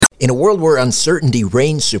In a world where uncertainty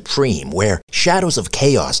reigns supreme, where shadows of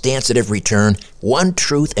chaos dance at every turn, one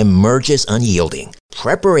truth emerges unyielding.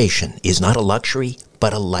 Preparation is not a luxury,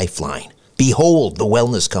 but a lifeline. Behold the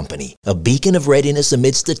Wellness Company, a beacon of readiness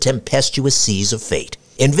amidst the tempestuous seas of fate.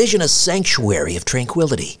 Envision a sanctuary of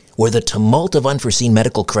tranquility, where the tumult of unforeseen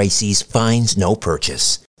medical crises finds no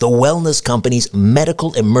purchase. The Wellness Company's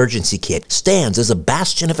Medical Emergency Kit stands as a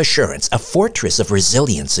bastion of assurance, a fortress of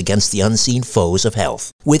resilience against the unseen foes of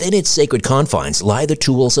health. Within its sacred confines lie the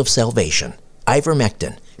tools of salvation.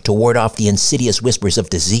 Ivermectin, to ward off the insidious whispers of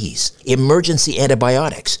disease. Emergency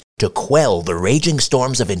antibiotics, to quell the raging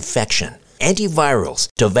storms of infection. Antivirals,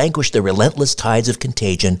 to vanquish the relentless tides of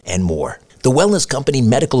contagion, and more. The Wellness Company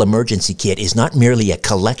Medical Emergency Kit is not merely a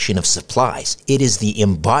collection of supplies. It is the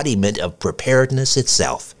embodiment of preparedness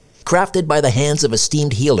itself. Crafted by the hands of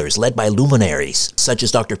esteemed healers led by luminaries such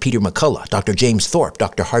as Dr. Peter McCullough, Dr. James Thorpe,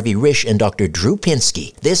 Dr. Harvey Risch, and Dr. Drew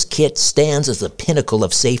Pinsky, this kit stands as the pinnacle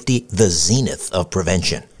of safety, the zenith of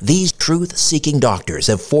prevention. These truth-seeking doctors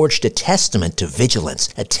have forged a testament to vigilance,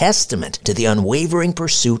 a testament to the unwavering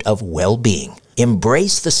pursuit of well-being.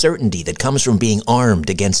 Embrace the certainty that comes from being armed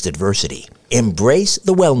against adversity. Embrace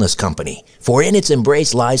the Wellness Company, for in its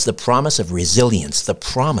embrace lies the promise of resilience, the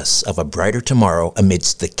promise of a brighter tomorrow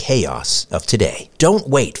amidst the chaos of today. Don't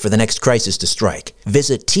wait for the next crisis to strike.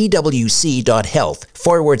 Visit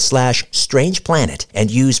twc.health/Strange Planet and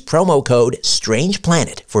use promo code Strange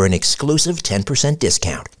Planet for an exclusive 10%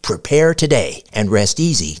 discount. Prepare today and rest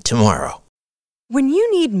easy tomorrow. When you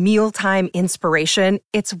need mealtime inspiration,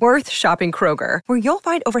 it's worth shopping Kroger, where you'll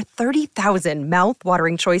find over 30,000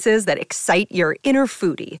 mouth-watering choices that excite your inner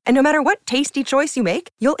foodie. And no matter what tasty choice you make,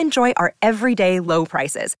 you'll enjoy our everyday low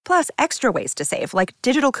prices, plus extra ways to save, like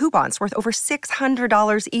digital coupons worth over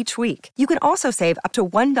 $600 each week. You can also save up to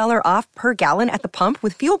 $1 off per gallon at the pump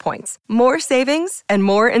with fuel points. More savings and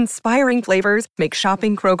more inspiring flavors make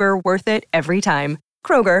shopping Kroger worth it every time.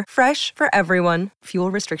 Kroger, fresh for everyone.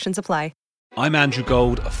 Fuel restrictions apply. I'm Andrew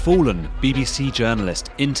Gold, a fallen BBC journalist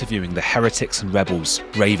interviewing the heretics and rebels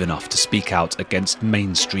brave enough to speak out against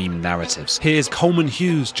mainstream narratives. Here's Coleman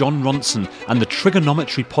Hughes, John Ronson, and the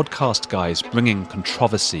Trigonometry podcast guys bringing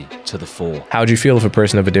controversy to the fore. How would you feel if a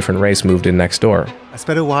person of a different race moved in next door? I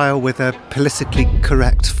spent a while with a politically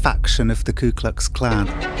correct faction of the Ku Klux Klan.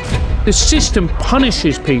 The system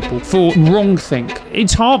punishes people for wrongthink.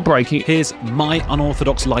 It's heartbreaking. Here's My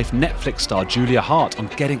Unorthodox Life Netflix star Julia Hart on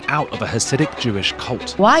getting out of a Hasidic Jewish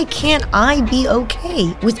cult. Why can't I be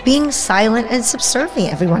okay with being silent and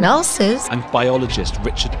subservient? Everyone else is. And biologist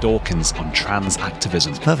Richard Dawkins on trans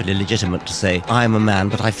activism. It's perfectly legitimate to say, I'm a man,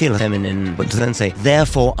 but I feel feminine. But to then say,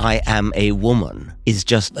 therefore I am a woman, is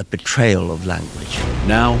just a betrayal of language.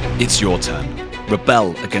 Now it's your turn.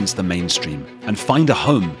 Rebel against the mainstream and find a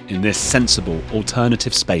home in this sensible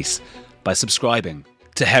alternative space by subscribing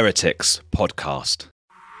to Heretics Podcast.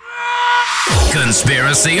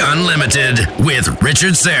 Conspiracy Unlimited with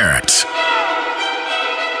Richard Syrett.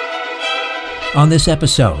 On this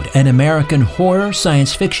episode, an American horror,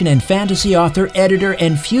 science fiction, and fantasy author, editor,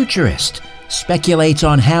 and futurist speculates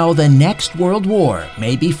on how the next world war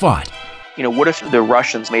may be fought. You know, what if the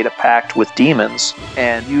Russians made a pact with demons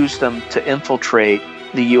and used them to infiltrate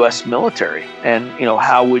the U.S. military? And, you know,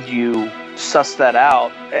 how would you suss that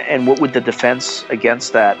out? And what would the defense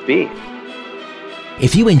against that be?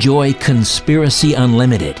 If you enjoy Conspiracy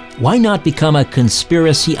Unlimited, why not become a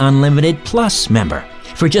Conspiracy Unlimited Plus member?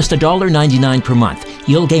 For just $1.99 per month,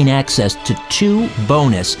 you'll gain access to 2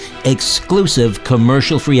 bonus, exclusive,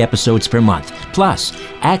 commercial-free episodes per month, plus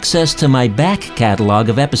access to my back catalog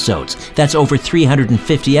of episodes. That's over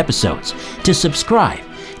 350 episodes. To subscribe,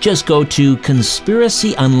 just go to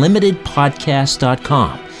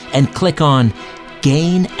conspiracyunlimitedpodcast.com and click on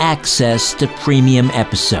Gain Access to Premium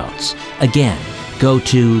Episodes. Again, go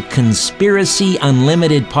to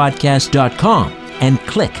conspiracyunlimitedpodcast.com and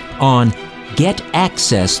click on Get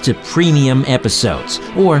Access to Premium Episodes,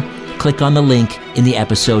 or click on the link in the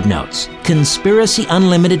episode notes. Conspiracy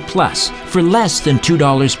Unlimited Plus for less than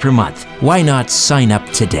 $2 per month. Why not sign up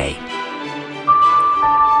today?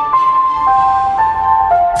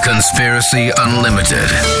 Conspiracy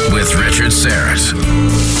Unlimited with Richard Syrett.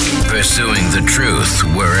 Pursuing the truth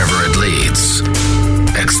wherever it leads.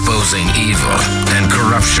 Exposing evil and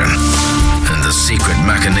corruption and the secret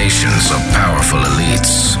machinations of powerful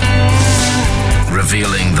elites.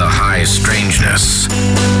 Revealing the high strangeness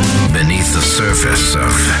beneath the surface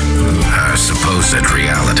of our supposed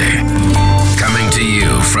reality. Coming to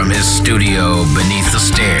you from his studio beneath the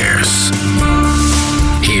stairs,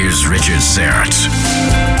 here's Richard Syrett.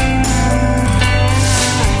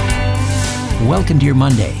 Welcome to your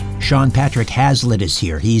Monday. Sean Patrick Hazlitt is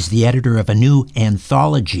here. He's the editor of a new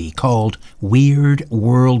anthology called Weird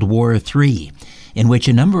World War III, in which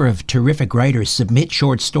a number of terrific writers submit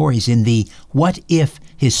short stories in the what-if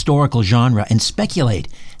historical genre and speculate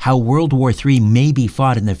how World War III may be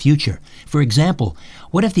fought in the future. For example,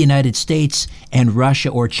 what if the United States and Russia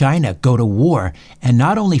or China go to war and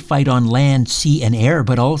not only fight on land, sea, and air,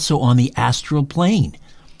 but also on the astral plane?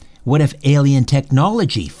 What if alien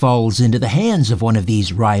technology falls into the hands of one of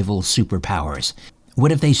these rival superpowers?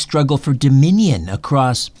 What if they struggle for dominion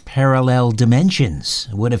across parallel dimensions?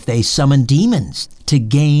 What if they summon demons to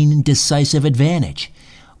gain decisive advantage?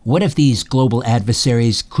 What if these global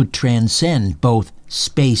adversaries could transcend both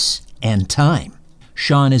space and time?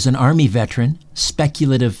 Sean is an Army veteran,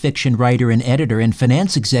 speculative fiction writer and editor, and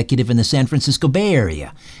finance executive in the San Francisco Bay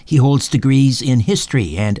Area. He holds degrees in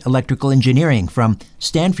history and electrical engineering from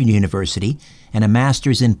Stanford University and a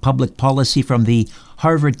master's in public policy from the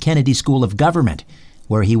Harvard Kennedy School of Government,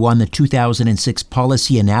 where he won the 2006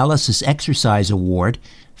 Policy Analysis Exercise Award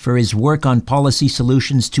for his work on policy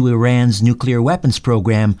solutions to Iran's nuclear weapons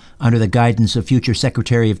program under the guidance of future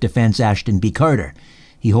Secretary of Defense Ashton B. Carter.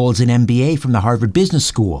 He holds an MBA from the Harvard Business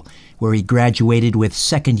School, where he graduated with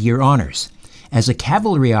second-year honors. As a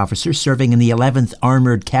cavalry officer serving in the 11th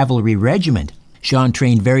Armored Cavalry Regiment, Sean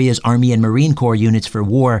trained various Army and Marine Corps units for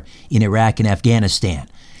war in Iraq and Afghanistan.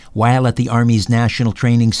 While at the Army's National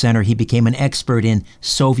Training Center, he became an expert in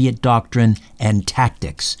Soviet doctrine and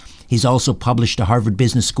tactics. He's also published a Harvard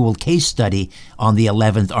Business School case study on the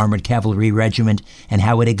 11th Armored Cavalry Regiment and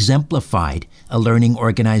how it exemplified a learning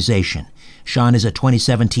organization. Sean is a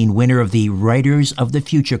 2017 winner of the Writers of the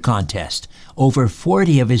Future contest. Over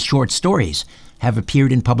 40 of his short stories have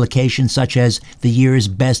appeared in publications such as the year's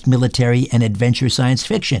best military and adventure science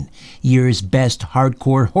fiction, year's best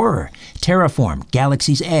hardcore horror, Terraform,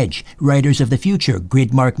 Galaxy's Edge, Writers of the Future,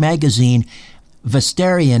 Gridmark Magazine,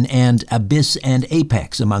 Vestarian, and Abyss and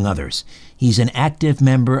Apex, among others. He's an active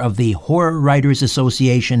member of the Horror Writers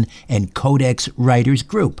Association and Codex Writers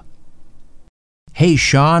Group. Hey,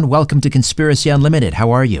 Sean, welcome to Conspiracy Unlimited.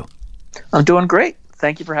 How are you? I'm doing great.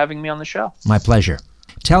 Thank you for having me on the show. My pleasure.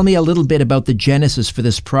 Tell me a little bit about the genesis for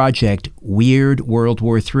this project, Weird World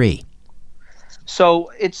War III.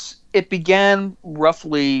 So it began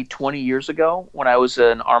roughly 20 years ago when I was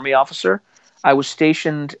an Army officer. I was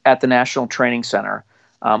stationed at the National Training Center,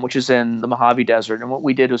 which is in the Mojave Desert. And what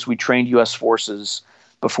we did was we trained U.S. forces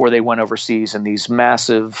before they went overseas in these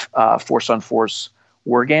massive force-on-force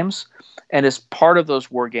war games. And as part of those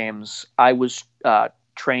war games, I was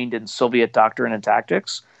trained in Soviet doctrine and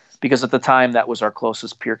tactics, because at the time that was our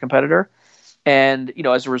closest peer competitor. And,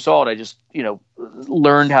 as a result, I just,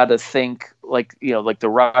 learned how to think like the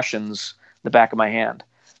Russians, the back of my hand.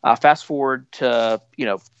 Fast forward to,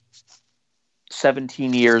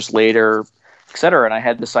 17 years later, et cetera. And I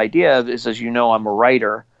had this idea is, as you know, I'm a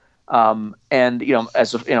writer. I'm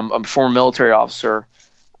a former military officer,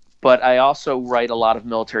 but I also write a lot of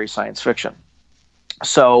military science fiction.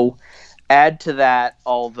 So add to that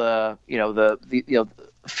all the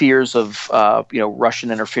fears of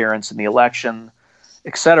Russian interference in the election,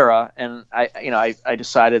 et cetera. And I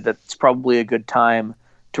decided that it's probably a good time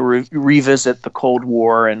to revisit the Cold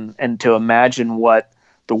War and to imagine what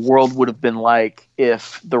the world would have been like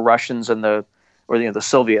if the Russians and the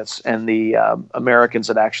Soviets and the Americans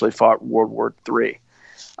had actually fought World War III.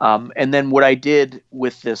 And then what I did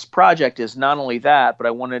with this project is not only that, but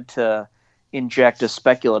I wanted to inject a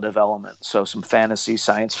speculative element, so some fantasy,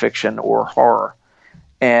 science fiction, or horror.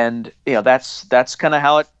 And that's kind of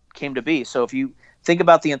how it came to be. So if you think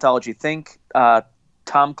about the anthology, think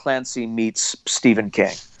Tom Clancy meets Stephen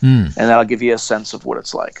King, and that'll give you a sense of what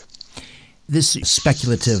it's like. This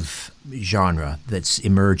speculative genre that's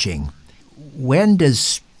emerging, when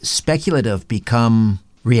does speculative become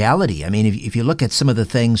reality? I mean, if you look at some of the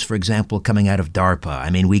things, for example, coming out of DARPA, I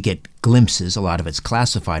mean, we get glimpses, a lot of it's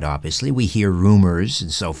classified, obviously. We hear rumors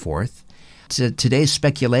and so forth. Today's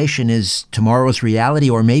speculation is tomorrow's reality,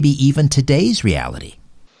 or maybe even today's reality.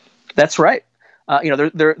 That's right.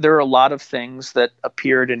 There are a lot of things that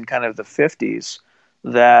appeared in kind of the 50s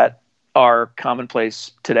that are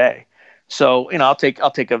commonplace today. So, I'll take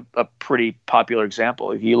a pretty popular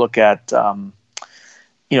example. If you look at,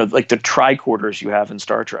 like the tricorders you have in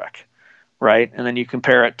Star Trek, right? And then you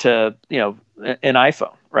compare it to, an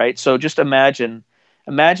iPhone, right? So just imagine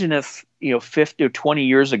if, 50 or 20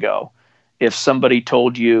 years ago, if somebody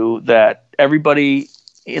told you that everybody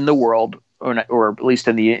in the world, or at least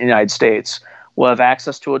in the United States, will have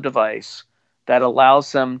access to a device that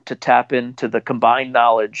allows them to tap into the combined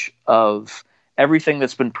knowledge of everything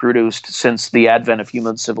that's been produced since the advent of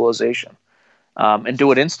human civilization. and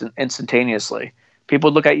do it instantaneously, people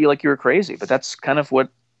would look at you like you were crazy. But that's kind of what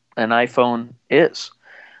an iPhone is.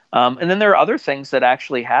 And then there are other things that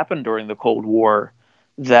actually happened during the Cold War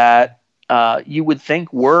that you would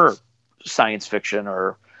think were science fiction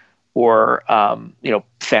or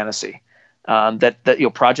fantasy.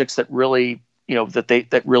 That projects that really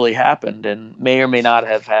that really happened and may or may not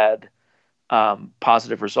have had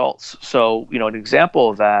positive results. So an example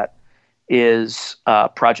of that is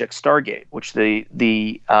Project Stargate, which the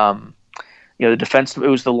defense, it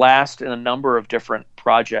was the last in a number of different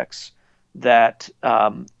projects that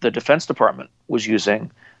the Defense Department was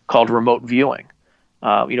using, called remote viewing,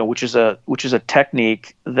 which is a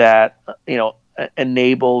technique that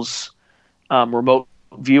enables remote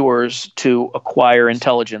viewers to acquire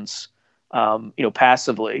intelligence,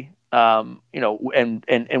 passively, and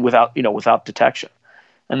without detection.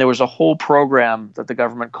 And there was a whole program that the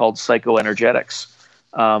government called psychoenergetics,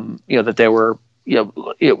 that they were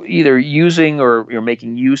either using or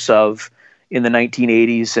making use of in the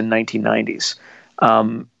 1980s and 1990s.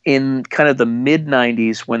 In kind of the mid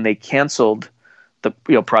 90s, when they canceled the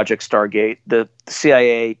Project Stargate, the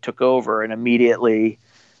CIA took over and immediately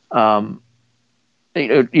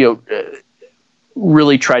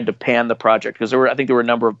really tried to pan the project, because I think there were a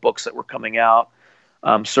number of books that were coming out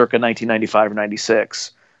circa 1995 or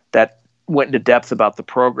 96 that went into depth about the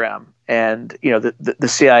program, and the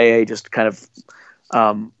CIA just kind of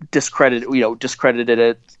discredited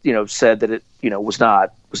it, said that it was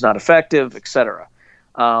not effective, etc.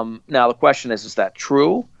 Now the question is that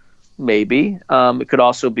true? Maybe. It could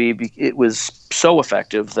also be it was so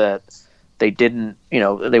effective that they didn't,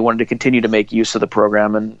 they wanted to continue to make use of the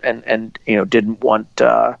program and didn't want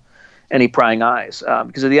any prying eyes,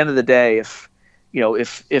 because at the end of the day, if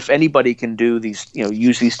anybody can do these,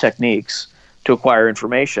 use these techniques to acquire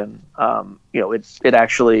information, it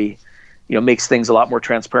actually, makes things a lot more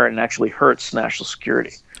transparent and actually hurts national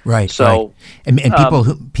security. Right. So, right.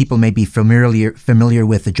 And people may be familiar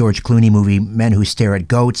with the George Clooney movie Men Who Stare at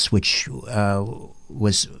Goats, which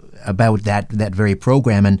was about that very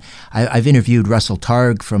program. And I've interviewed Russell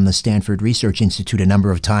Targ from the Stanford Research Institute a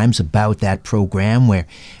number of times about that program, where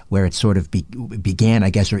it sort of began, I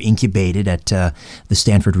guess, or incubated at the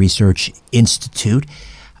Stanford Research Institute.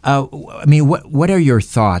 What are your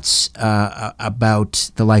thoughts about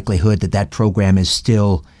the likelihood that program is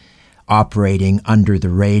still operating under the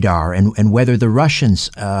radar, and whether the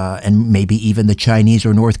Russians and maybe even the Chinese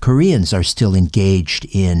or North Koreans are still engaged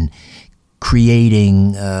in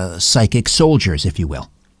creating psychic soldiers, if you will?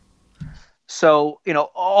 So,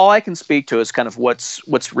 all I can speak to is kind of what's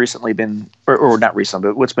recently been, or not recently,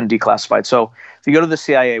 but what's been declassified. So if you go to the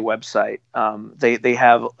CIA website, they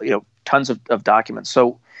have, tons of documents.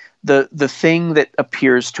 So the thing that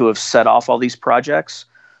appears to have set off all these projects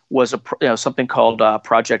was something called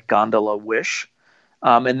Project Gondola Wish.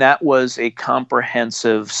 And that was a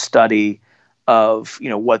comprehensive study of,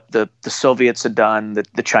 what the Soviets had done,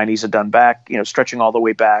 that the Chinese had done back, stretching all the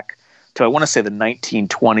way back to, I want to say, the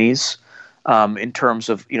 1920s, in terms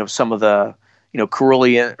of, some of the,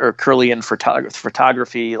 Kirlian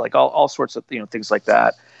photography, like all sorts of, things like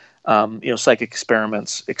that, psychic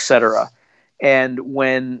experiments, etc. And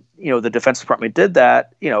when, the Defense Department did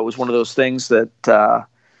that, it was one of those things that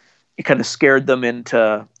it kind of scared them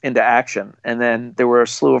into action. And then there were a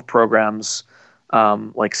slew of programs,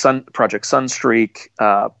 like Project Sunstreak,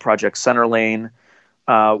 Project Centerlane,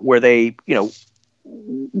 where they,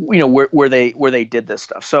 where they did this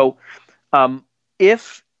stuff. So,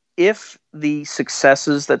 if the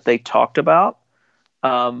successes that they talked about,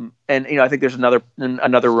 and I think there's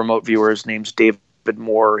another remote viewer. His name's David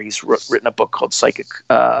Moore. He's written a book called Psychic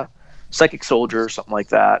Soldier or something like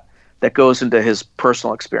that goes into his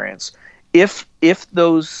personal experience. If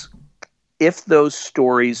those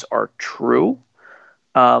stories are true,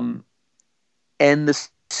 and the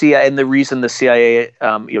CIA, and the reason the CIA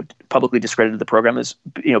publicly discredited the program is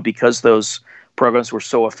because those programs were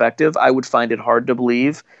so effective, I would find it hard to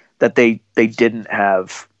believe that they didn't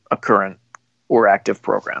have a current or active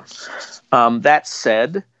program. That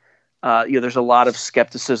said, there's a lot of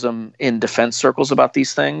skepticism in defense circles about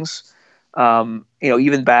these things.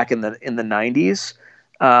 Even back in the 90s,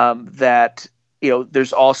 that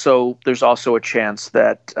there's also a chance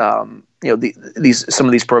that some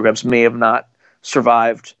of these programs may have not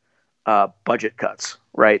survived budget cuts,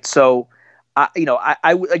 right? So,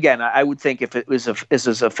 I would think if it was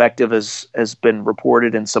as effective as has been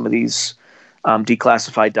reported in some of these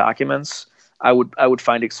declassified documents, I would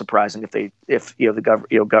find it surprising if the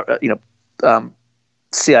government,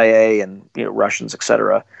 CIA and Russians,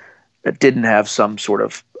 etc., that didn't have some sort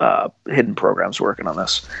of hidden programs working on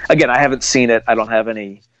this. Again, I haven't seen it. I don't have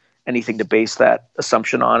anything to base that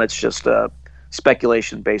assumption on. It's just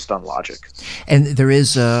speculation based on logic. And there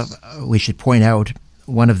is, we should point out,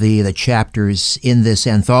 one of the chapters in this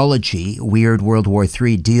anthology, Weird World War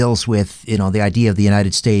III, deals with, the idea of the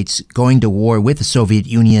United States going to war with the Soviet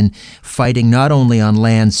Union, fighting not only on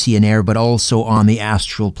land, sea, and air, but also on the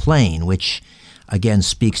astral plane, which again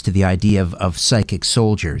speaks to the idea of psychic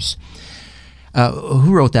soldiers.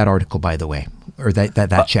 Who wrote that article, by the way, or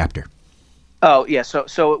that chapter? Oh yeah,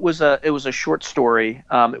 so it was a short story.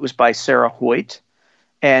 It was by Sarah Hoyt.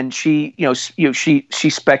 And she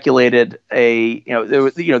speculated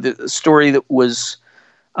the story that was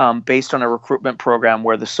based on a recruitment program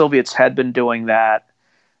where the Soviets had been doing that,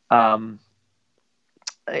 had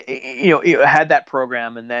that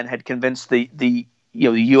program and then had convinced the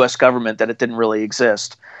U.S. government that it didn't really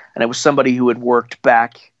exist, and it was somebody who had worked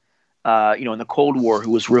back, in the Cold War,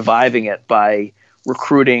 who was reviving it by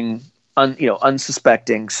recruiting,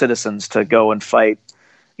 unsuspecting citizens to go and fight,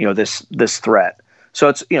 this threat. So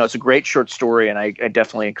it's a great short story, and I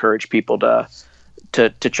definitely encourage people to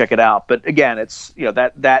check it out. But again, it's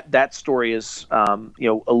that story is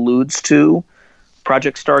alludes to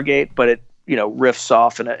Project Stargate, but it riffs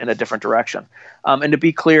off in a different direction. And to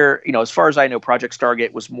be clear, as far as I know, Project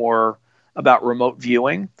Stargate was more about remote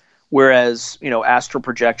viewing, whereas astral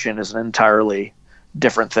projection is an entirely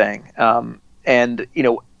different thing. And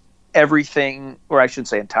everything, or I shouldn't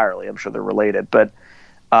say entirely, I'm sure they're related, but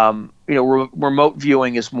remote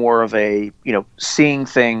viewing is more of a, seeing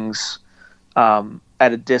things at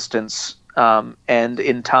a distance and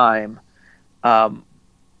in time,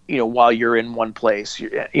 while you're in one place.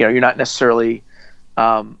 You're not necessarily,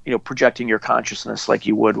 projecting your consciousness like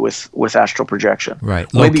you would with astral projection. Right.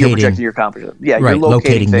 Maybe you're projecting your consciousness. Yeah, right. You're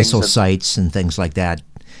locating missile sites and things like that.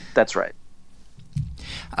 That's right.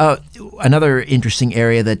 Another interesting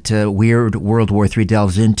area that Weird World War III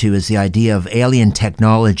delves into is the idea of alien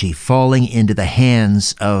technology falling into the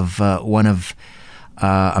hands of one of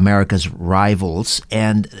America's rivals,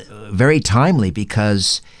 and very timely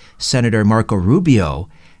because Senator Marco Rubio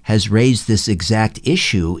has raised this exact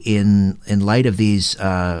issue in light of these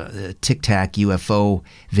Tic Tac UFO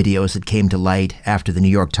videos that came to light after the New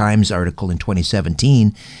York Times article in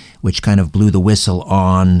 2017, which kind of blew the whistle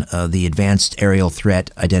on the Advanced Aerial Threat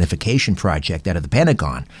Identification Project out of the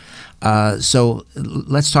Pentagon. So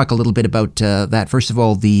let's talk a little bit about that. First of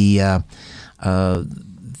all, the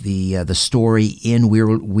story in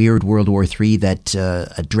Weird World War III that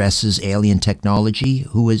addresses alien technology.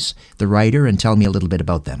 Who is the writer? And tell me a little bit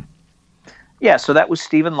about them. Yeah, so that was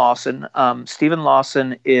Stephen Lawson. Stephen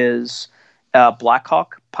Lawson is a Black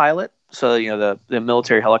Hawk pilot, so the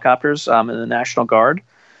military helicopters in the National Guard.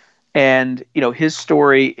 And, his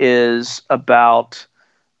story is about,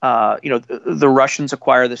 the Russians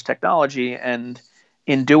acquire this technology and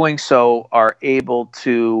in doing so are able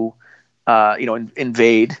to,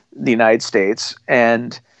 invade the United States.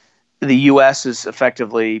 And the U.S. is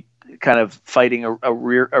effectively kind of fighting a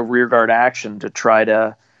rearguard action to try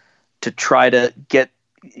to get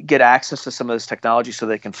access to some of this technology so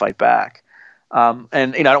they can fight back. And,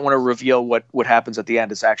 I don't want to reveal what happens at the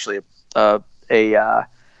end. It's actually I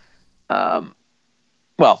won't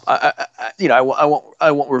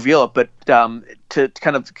reveal it, but to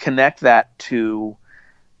kind of connect that to,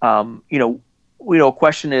 a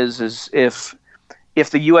question is if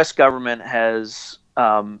the U.S. government has,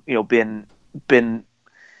 been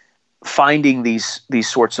finding these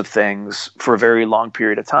sorts of things for a very long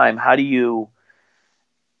period of time, how do you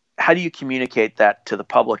communicate that to the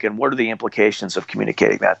public, and what are the implications of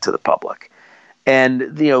communicating that to the public? And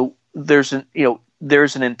there's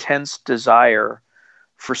an intense desire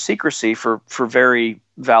for secrecy for very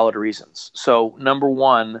valid reasons. So number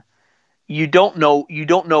one, you don't know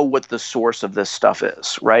what the source of this stuff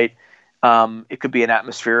is, right? It could be an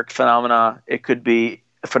atmospheric phenomenon. It could be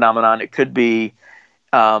a phenomenon. It could be,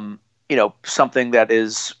 something that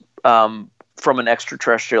is from an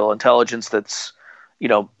extraterrestrial intelligence that's,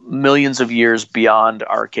 millions of years beyond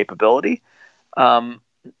our capability.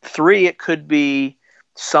 Three, it could be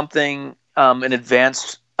something, an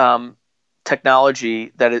advanced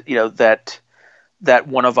technology that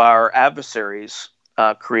one of our adversaries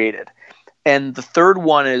created. And the third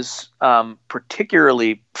one is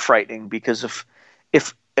particularly frightening because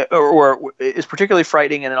is particularly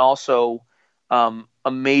frightening, and also a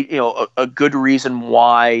good reason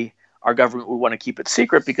why our government would want to keep it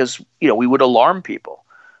secret, because we would alarm people.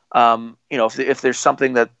 If there's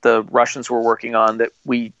something that the Russians were working on that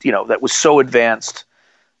that was so advanced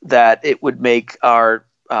that it would make our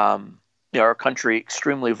our country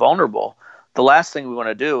extremely vulnerable, the last thing we want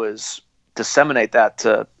to do is disseminate that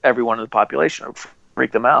to everyone in the population or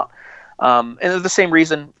freak them out. And the same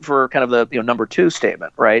reason for kind of the number two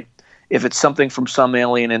statement, right? If it's something from some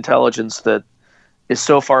alien intelligence that is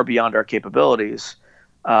so far beyond our capabilities,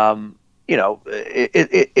 you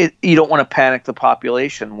don't want to panic the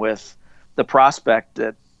population with the prospect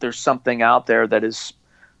that there's something out there that is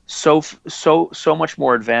so much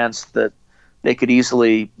more advanced that they could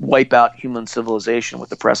easily wipe out human civilization with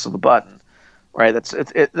the press of a button, right?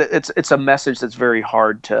 It's a message that's very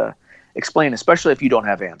hard to explain, especially if you don't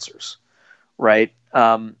have answers, right?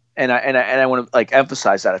 And I want to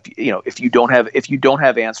emphasize that if you don't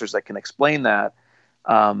have answers that can explain that,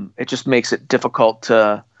 it just makes it difficult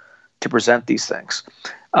to present these things.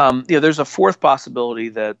 There's a fourth possibility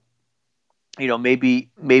that maybe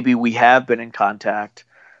we have been in contact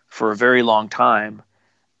for a very long time,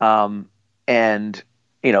 and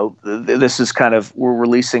this is kind of, we're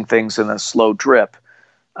releasing things in a slow drip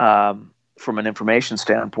from an information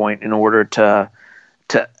standpoint in order to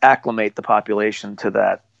acclimate the population to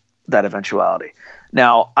that eventuality.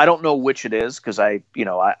 Now, I don't know which it is, because I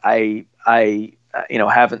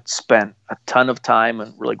haven't spent a ton of time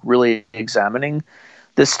and really examining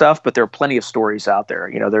this stuff, but there are plenty of stories out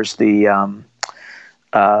there. There's the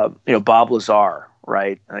Bob Lazar,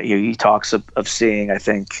 right? He talks of seeing, I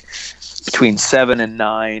think, between 7 and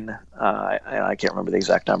 9. I can't remember the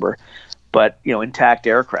exact number, but intact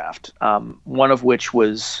aircraft. One of which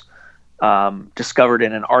was discovered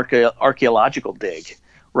in an archaeological dig,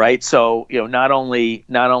 right? So not only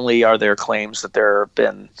are there claims that there have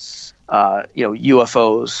been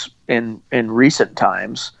UFOs in recent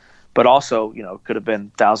times, but also could have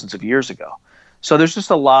been thousands of years ago. So there's just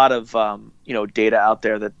a lot of data out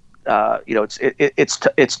there that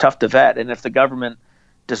it's tough to vet, and if the government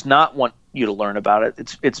does not want you to learn about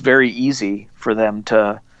it, it's very easy for them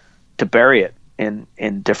to bury it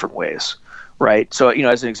in different ways, right? So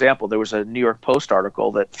as an example, there was a New York Post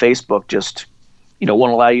article that Facebook just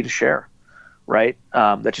won't allow you to share, right?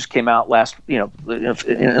 That just came out in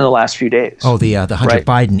the last few days. Oh, the Hunter right?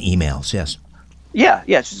 Biden emails, yes. Yeah,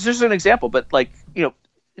 it's just an example, but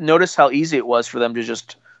notice how easy it was for them to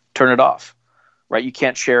just turn it off, right? You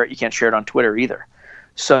can't share it. You can't share it on Twitter either.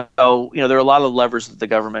 So there are a lot of levers that the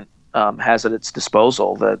government has at its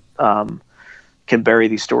disposal that can bury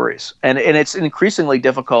these stories, and it's increasingly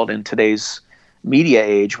difficult in today's media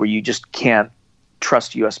age, where you just can't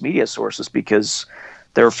trust U.S. media sources because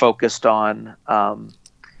they're focused on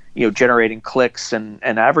generating clicks and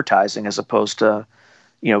advertising, as opposed to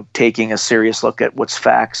taking a serious look at what's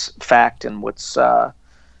fact and what's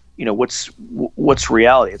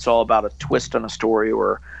reality. It's all about a twist on a story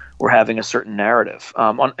or having a certain narrative.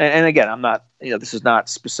 And again, I'm not, this is not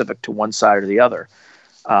specific to one side or the other.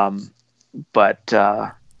 But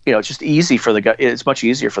it's just easy it's much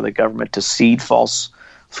easier for the government to seed false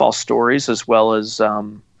stories, as well as, as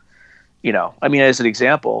an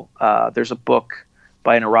example, there's a book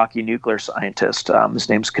by an Iraqi nuclear scientist. His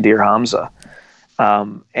name's Qadir Hamza.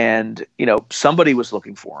 And somebody was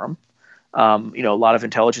looking for him. A lot of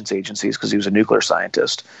intelligence agencies, because he was a nuclear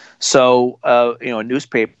scientist. So, a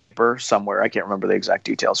newspaper somewhere, I can't remember the exact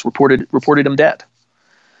details, reported him dead.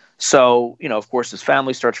 So, of course, his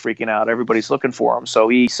family starts freaking out. Everybody's looking for him. So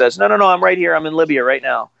he says, no, I'm right here. I'm in Libya right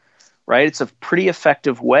now. Right? It's a pretty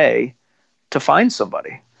effective way to find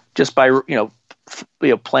somebody, just by,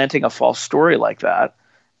 planting a false story like that.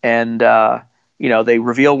 And, they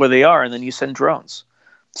reveal where they are, and then you send drones.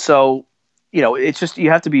 So, it's just,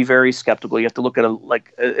 you have to be very skeptical. You have to look at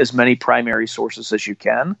as many primary sources as you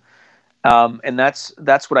can. And that's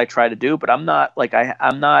what I try to do, but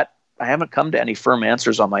I haven't come to any firm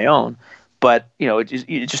answers on my own, but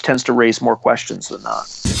it just tends to raise more questions than not.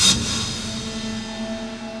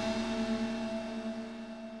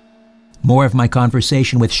 More of my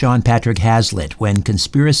conversation with Sean Patrick Hazlitt when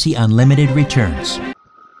Conspiracy Unlimited returns.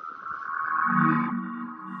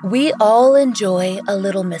 We all enjoy a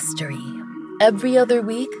little mystery. Every other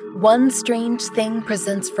week, One Strange Thing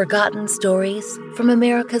presents forgotten stories from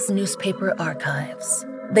America's newspaper archives.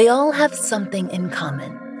 They all have something in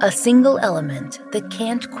common, a single element that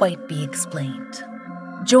can't quite be explained.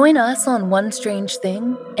 Join us on One Strange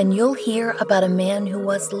Thing, and you'll hear about a man who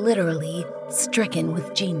was literally stricken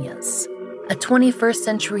with genius. A 21st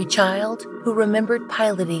century child who remembered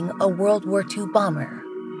piloting a World War II bomber.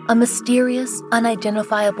 A mysterious,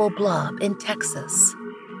 unidentifiable blob in Texas.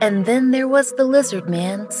 And then there was the lizard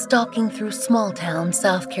man stalking through small-town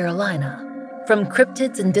South Carolina. From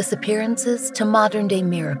cryptids and disappearances to modern-day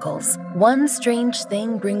miracles, One Strange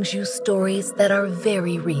Thing brings you stories that are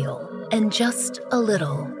very real. and just a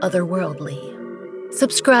little otherworldly.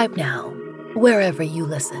 Subscribe now, wherever you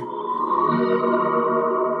listen.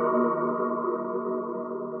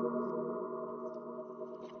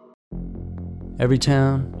 Every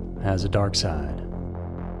town has a dark side.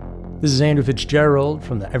 This is Andrew Fitzgerald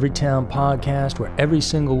from the Everytown Podcast, where every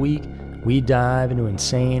single week we dive into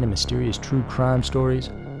insane and mysterious true crime stories,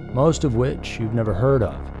 most of which you've never heard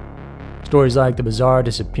of. Stories like the bizarre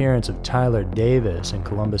disappearance of Tyler Davis in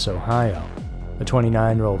Columbus, Ohio, a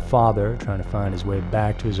 29-year-old father trying to find his way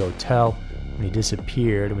back to his hotel when he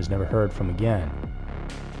disappeared and was never heard from again.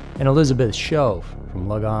 And Elizabeth Shove from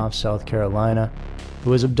Lugoff, South Carolina,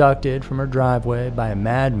 who was abducted from her driveway by a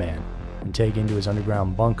madman and taken to his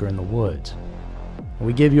underground bunker in the woods. And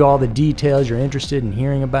we give you all the details you're interested in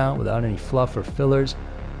hearing about without any fluff or fillers,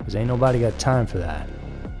 because ain't nobody got time for that.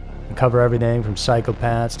 And cover everything from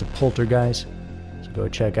psychopaths to poltergeists, so go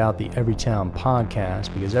check out the Everytown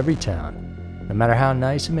Podcast, because every town, no matter how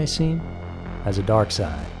nice it may seem, has a dark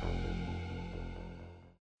side.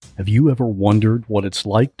 Have you ever wondered what it's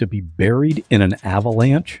like to be buried in an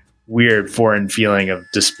avalanche? Weird foreign feeling of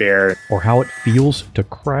despair. Or how it feels to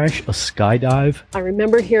crash a skydive? I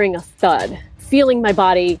remember hearing a thud, feeling my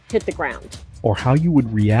body hit the ground. Or how you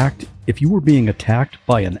would react if you were being attacked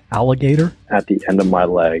by an alligator? At the end of my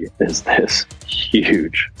leg is this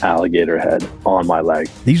huge alligator head on my leg.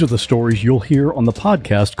 These are the stories you'll hear on the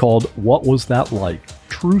podcast called What Was That Like?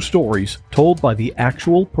 True stories told by the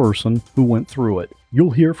actual person who went through it.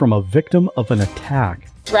 You'll hear from a victim of an attack.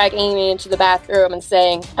 Dragging me into the bathroom and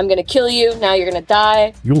saying, I'm going to kill you, now you're going to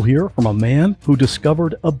die. You'll hear from a man who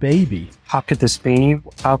discovered a baby. How could this be?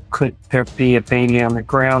 How could there be a baby on the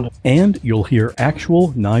ground? And you'll hear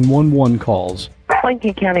actual 911 calls.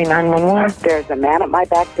 Lincoln County 911. There's a man at my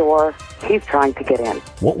back door. He's trying to get in.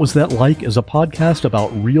 What Was That Like is a podcast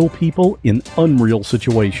about real people in unreal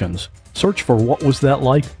situations. Search for What Was That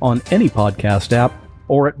Like on any podcast app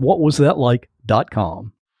or at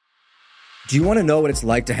whatwasthatlike.com. Do you want to know what it's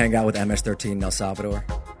like to hang out with MS-13 in El Salvador?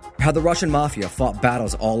 How the Russian mafia fought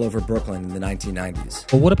battles all over Brooklyn in the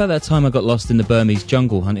 1990s? Or what about that time I got lost in the Burmese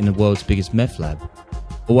jungle hunting the world's biggest meth lab?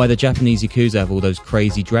 Or why the Japanese Yakuza have all those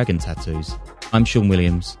crazy dragon tattoos? I'm Sean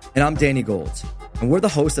Williams. And I'm Danny Gold. And we're the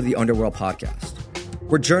hosts of the Underworld Podcast.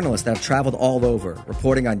 We're journalists that have traveled all over,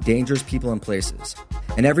 reporting on dangerous people and places.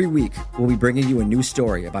 And every week, we'll be bringing you a new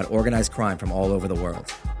story about organized crime from all over the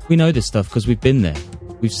world. We know this stuff because we've been there.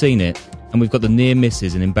 We've seen it. And we've got the near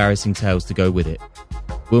misses and embarrassing tales to go with it.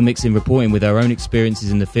 We'll mix in reporting with our own experiences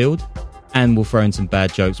in the field, and we'll throw in some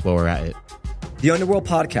bad jokes while we're at it. The Underworld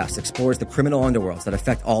Podcast explores the criminal underworlds that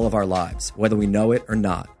affect all of our lives, whether we know it or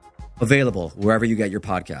not. Available wherever you get your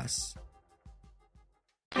podcasts.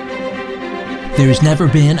 There's never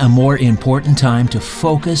been a more important time to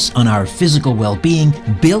focus on our physical well-being,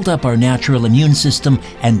 build up our natural immune system,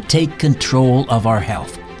 and take control of our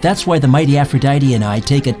health. That's why the mighty Aphrodite and I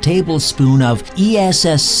take a tablespoon of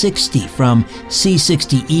ESS 60 from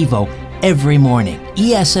C60 Evo every morning.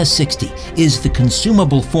 ESS 60 is the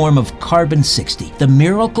consumable form of carbon 60, the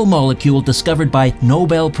miracle molecule discovered by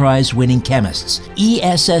Nobel Prize-winning chemists.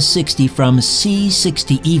 ESS 60 from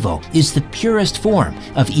C60 Evo is the purest form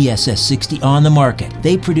of ESS 60 on the market.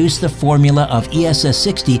 They produce the formula of ESS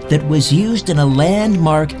 60 that was used in a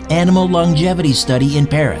landmark animal longevity study in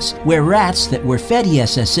Paris, where rats that were fed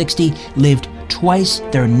ESS 60 lived twice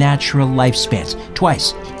their natural lifespans.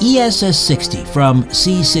 Twice. ESS 60 from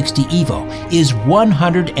C60 Evo is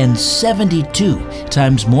 172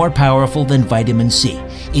 times more powerful than vitamin C.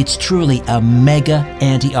 It's truly a mega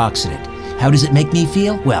antioxidant. How does it make me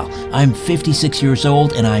feel? Well, I'm 56 years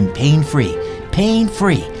old and I'm pain-free.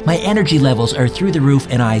 Pain-free. My energy levels are through the roof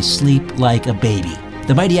and I sleep like a baby.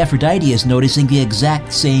 The mighty Aphrodite is noticing the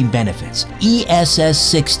exact same benefits. ESS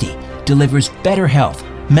 60 delivers better health,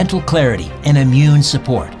 mental clarity, and immune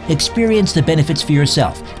support. Experience the benefits for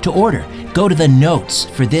yourself. To order, go to the notes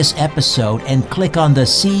for this episode and click on the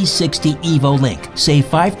C60 Evo link. Save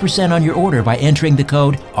 5% on your order by entering the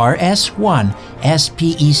code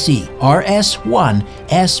RS1SPEC.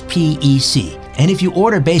 RS1SPEC. And if you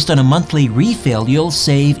order based on a monthly refill, you'll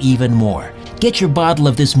save even more. Get your bottle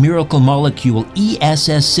of this miracle molecule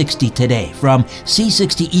ESS 60 today from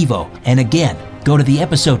C60 Evo. And again, go to the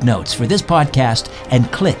episode notes for this podcast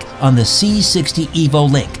and click on the C60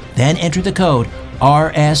 Evo link. Then enter the code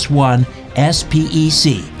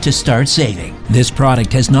RS1SPEC to start saving. This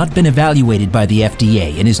product has not been evaluated by the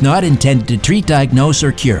FDA and is not intended to treat, diagnose,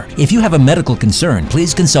 or cure. If you have a medical concern,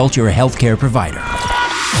 please consult your healthcare provider.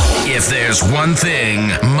 If there's one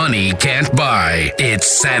thing money can't buy, it's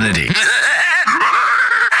sanity.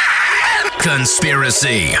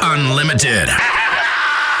 Conspiracy Unlimited.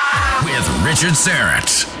 with Richard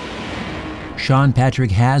Syrett. Sean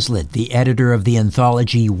Patrick Hazlitt, the editor of the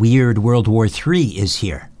anthology Weird World War III, is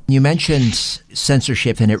here. You mentioned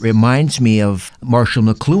censorship, and it reminds me of Marshall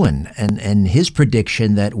McLuhan and his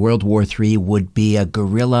prediction that World War III would be a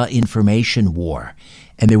guerrilla information war,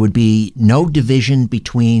 and there would be no division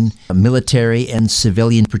between military and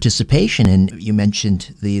civilian participation. And you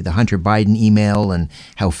mentioned the Hunter Biden email and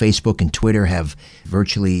how Facebook and Twitter have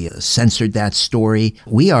virtually censored that story.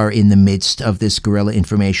 We are in the midst of this guerrilla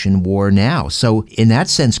information war now. So in that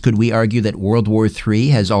sense, could we argue that World War III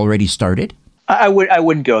has already started? I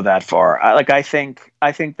wouldn't go that far. I think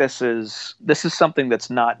this is something that's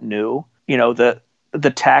not new. You know, the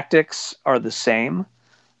tactics are the same,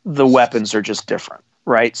 the weapons are just different,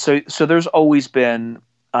 right? So there's always been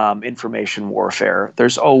information warfare.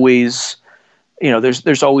 There's always been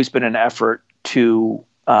an effort to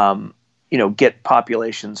get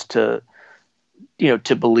populations to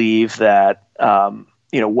believe that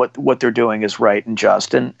what they're doing is right and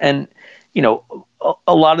just, and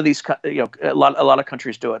a lot of these, a lot of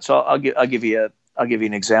countries do it. So I'll give you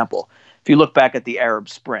an example. If you look back at the Arab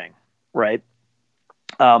Spring, right?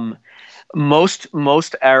 Most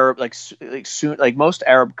Arab most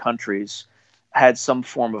Arab countries had some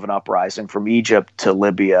form of an uprising, from Egypt to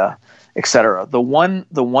Libya, etc. The one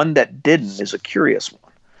that didn't is a curious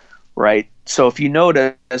one, right? So if you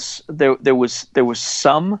notice, there was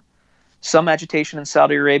some agitation in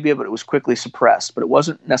Saudi Arabia, but it was quickly suppressed. But it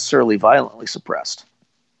wasn't necessarily violently suppressed.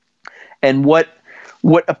 And what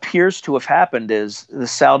appears to have happened is the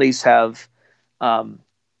Saudis have, a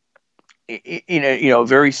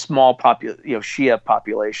very small Shia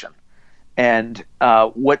population, and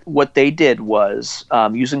what they did was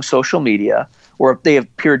using social media, or they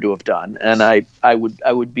appeared to have done, and I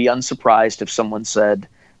would be unsurprised if someone said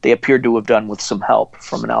they appeared to have done with some help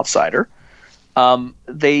from an outsider.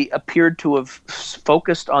 They appeared to have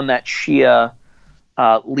focused on that Shia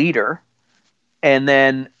leader, and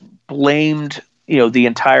then blamed the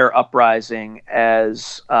entire uprising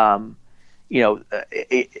as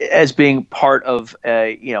as being part of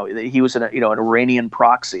he was an Iranian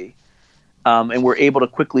proxy, and were able to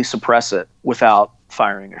quickly suppress it without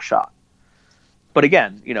firing a shot. But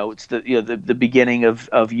again, it's the beginning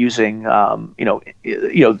of using the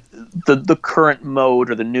current mode,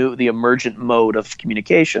 or the emergent mode of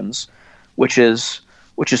communications, which is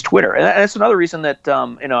Twitter. And that's another reason that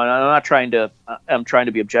and I'm trying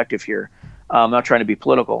to be objective here. I'm not trying to be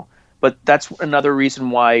political, but that's another reason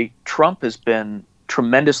why Trump has been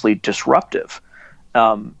tremendously disruptive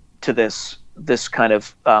to this kind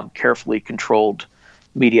of carefully controlled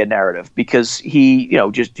media narrative, because he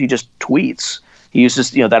just tweets. He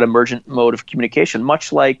uses that emergent mode of communication,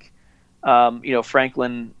 much like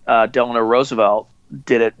Franklin Delano Roosevelt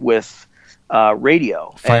did it with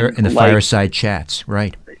radio in the fireside chats,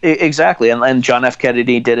 right? Exactly, and John F.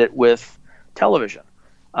 Kennedy did it with television.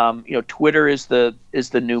 Twitter is the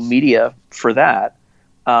new media for that,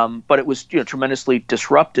 but it was tremendously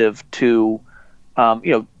disruptive to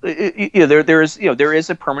there is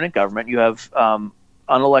a permanent government. You have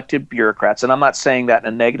unelected bureaucrats, and I'm not saying that in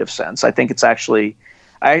a negative sense. I actually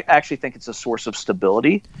think it's a source of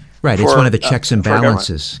stability. Right, it's one of the checks and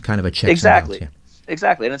balances, kind of a check. Exactly, and balance, yeah.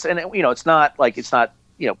 Exactly, and it's not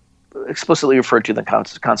explicitly referred to in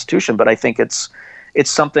the Constitution, but I think it's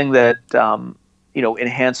something that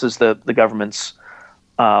enhances the government's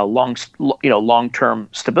long-term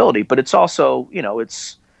stability. But it's also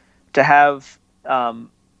it's to have when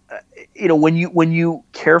you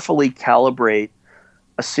carefully calibrate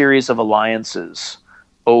a series of alliances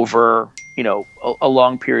over a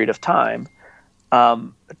long period of time,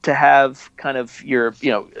 to have kind of your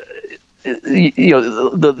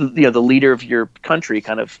the leader of your country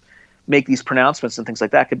kind of make these pronouncements and things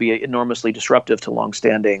like that could be enormously disruptive to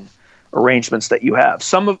longstanding arrangements that you have.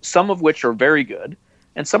 Some of which are very good,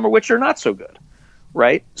 and some of which are not so good,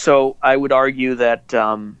 right? So I would argue that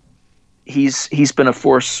he's been a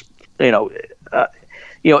force,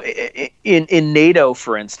 in NATO,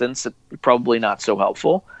 for instance, probably not so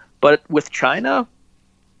helpful. But with China,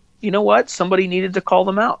 you know what? Somebody needed to call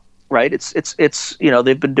them out, right? It's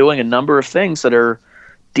they've been doing a number of things that are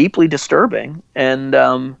deeply disturbing, and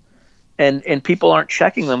people aren't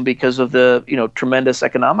checking them because of the tremendous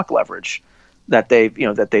economic leverage that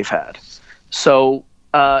they've had. So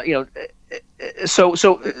I'm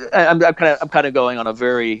kind of going on a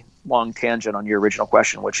very long tangent on your original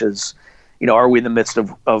question, which is, are we in the midst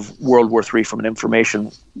of World War III from an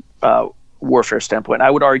information warfare standpoint? I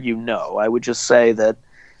would argue no. I would just say that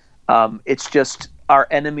it's just our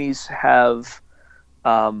enemies have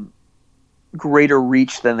greater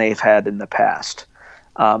reach than they've had in the past.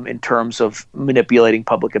 in terms of manipulating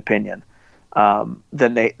public opinion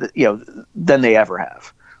than they ever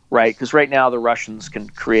have, right? Because right now the Russians can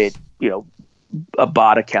create a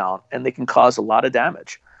bot account, and they can cause a lot of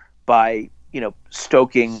damage by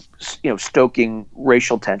stoking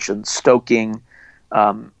racial tensions, stoking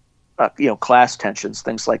class tensions,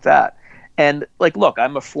 things like that. And look,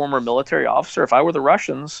 I'm a former military officer. If I were the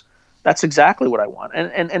Russians, that's exactly what I want.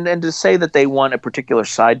 And to say that they want a particular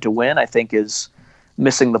side to win, I think is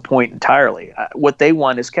missing the point entirely. What they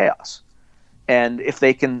want is chaos. And if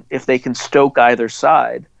they can stoke either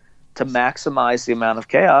side to maximize the amount of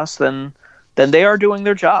chaos, then they are doing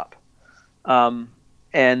their job. And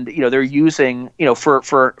they're using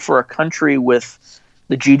for a country with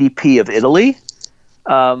the GDP of Italy,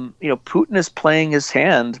 Putin is playing his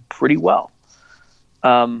hand pretty well.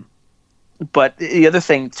 But the other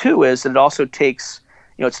thing too is that it also takes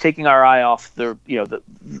it's taking our eye off the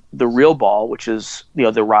real ball, which is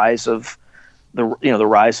the rise of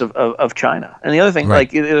of China. And the other thing, right.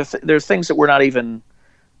 There's things that we're not even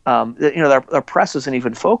our press isn't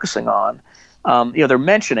even focusing on. They're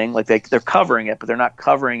mentioning, they're covering it, but they're not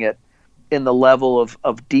covering it in the level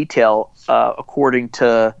of detail according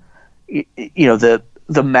to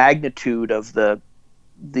the magnitude of the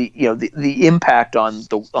impact on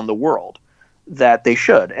the world that they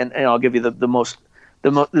should. And I'll give you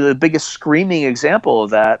the biggest screaming example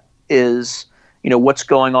of that is what's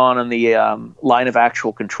going on in the line of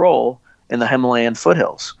actual control in the Himalayan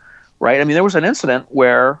foothills, right? I mean, there was an incident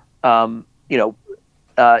where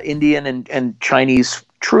Indian and Chinese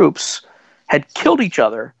troops had killed each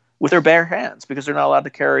other with their bare hands because they're not allowed to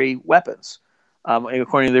carry weapons,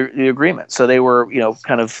 according to the agreement. So they were,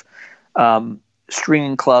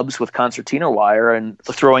 stringing clubs with concertina wire and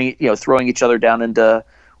throwing each other down into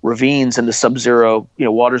ravines into sub-zero,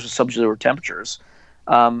 waters with sub-zero temperatures.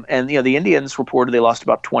 And the Indians reported they lost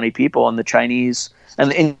about 20 people, and the Chinese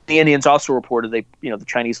and the Indians also reported the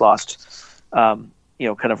Chinese lost, kind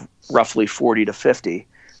of roughly 40 to 50.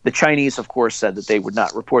 The Chinese, of course, said that they would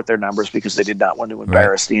not report their numbers because they did not want to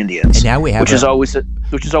embarrass the Indians. And now we have which is always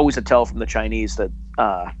a tell from the Chinese that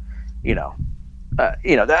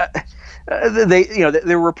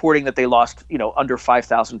they're reporting that they lost under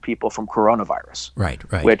 5,000 people from coronavirus. Right.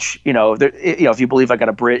 Which if you believe I got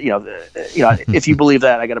a bridge, if you believe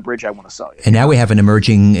that I got a bridge, I want to sell you. And now we have an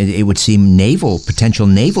emerging, it would seem, potential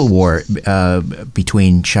naval war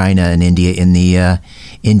between China and India in the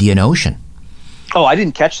Indian Ocean. Oh, I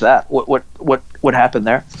didn't catch that. What happened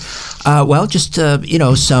there? Well, just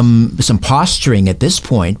some posturing at this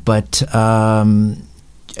point, but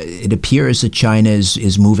it appears that China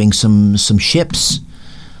is moving some ships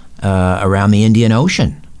around the Indian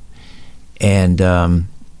Ocean, and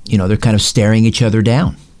they're kind of staring each other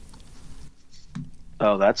down.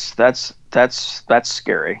 Oh, that's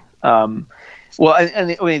scary. Well,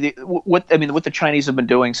 what the Chinese have been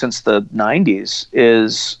doing since the 90s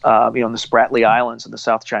is, in the Spratly Islands in the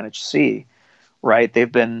South China Sea, right? They've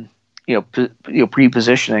been,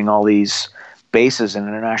 pre-positioning all these bases in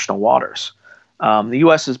international waters. The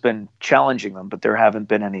U.S. has been challenging them, but there haven't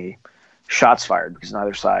been any shots fired because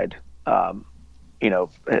neither side,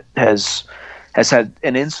 has had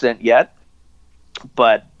an incident yet.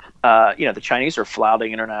 But the Chinese are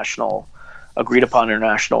flouting agreed upon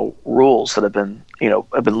international rules that have been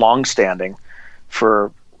longstanding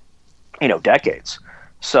for decades.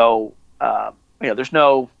 So there's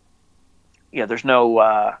no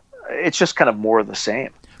it's just kind of more of the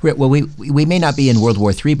same. Well, we may not be in World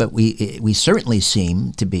War III, but we certainly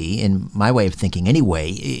seem to be, in my way of thinking anyway,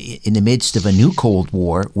 in the midst of a new Cold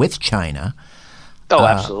War with China. Oh,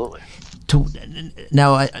 absolutely.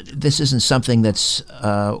 Now, this isn't something that's,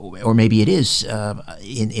 or maybe it is,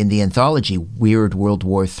 in the anthology Weird World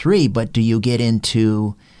War III, but do you get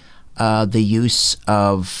into the use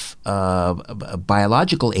of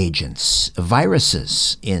biological agents,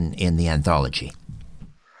 viruses, in the anthology?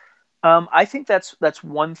 I think that's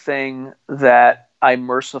one thing that I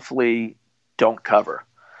mercifully don't cover,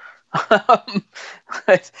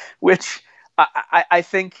 which I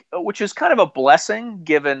think, which is kind of a blessing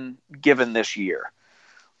given this year,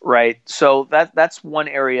 right? So that's one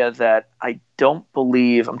area that I don't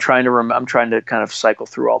believe. I'm trying to kind of cycle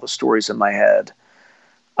through all the stories in my head.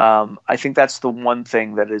 I think that's the one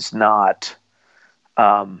thing that is not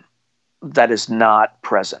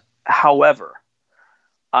present. However,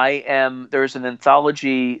 there's an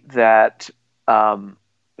anthology that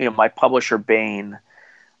my publisher Bain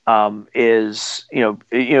is going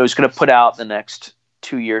to put out in the next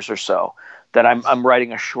 2 years or so that I'm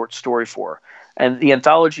writing a short story for, and the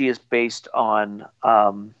anthology is based on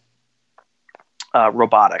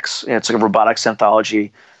robotics. It's like a robotics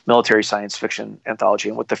anthology, military science fiction anthology,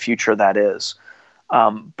 and what the future of that is.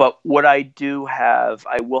 But what I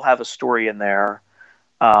will have a story in there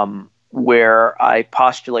where I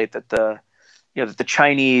postulate that the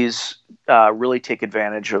Chinese really take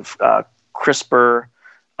advantage of CRISPR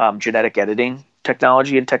genetic editing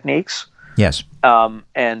technology and techniques. Yes.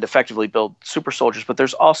 And effectively build super soldiers. But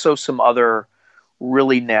there's also some other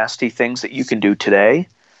really nasty things that you can do today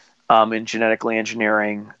in genetically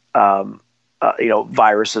engineering,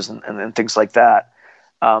 viruses and things like that.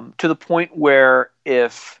 To the point where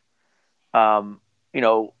if I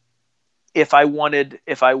wanted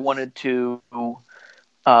to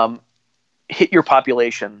hit your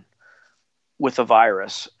population with a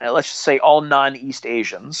virus, let's just say all non-East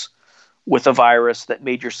Asians, with a virus that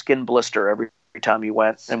made your skin blister every time you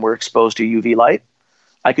went and were exposed to UV light,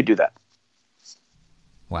 I could do that.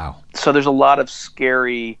 Wow. So there's a lot of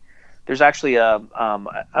scary. There's actually I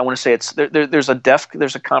want to say it's there's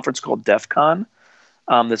a conference called DEF CON.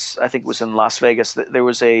 This I think was in Las Vegas. There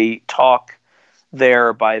was a talk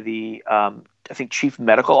there by the I think chief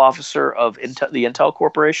medical officer of the Intel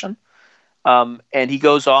Corporation, and he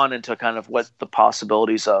goes on into kind of what the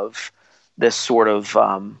possibilities of this sort of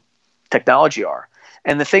technology are.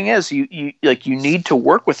 And the thing is, you need to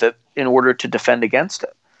work with it in order to defend against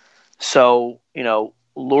it. So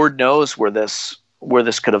Lord knows where this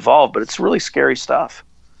could evolve, but it's really scary stuff.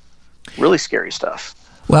 Really scary stuff.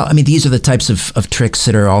 Well, I mean, these are the types of tricks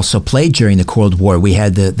that are also played during the Cold War. We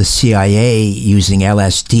had the CIA using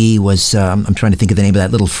LSD. I'm trying to think of the name of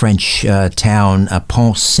that little French town,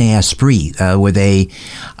 Pont Saint-Esprit, where they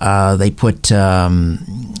put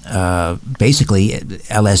basically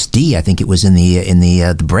LSD. I think it was in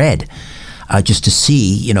the bread, just to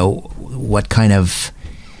see what kind of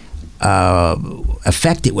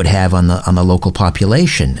effect it would have on the local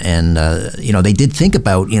population. And they did think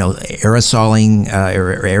about aerosolizing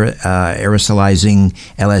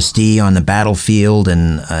LSD on the battlefield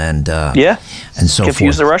and so forth.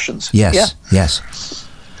 Confuse the Russians. Yes.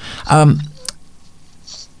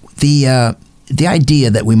 The idea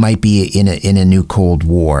that we might be in a new Cold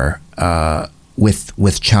War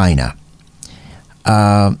with China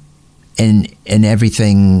and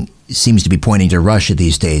everything seems to be pointing to Russia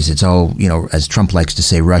these days. It's all, as Trump likes to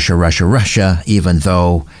say, Russia, Russia, Russia, even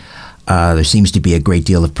though there seems to be a great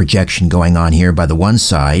deal of projection going on here by the one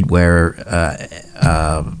side where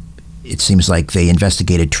it seems like they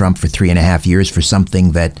investigated Trump for 3.5 years for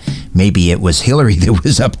something that maybe it was Hillary that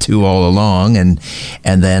was up to all along, and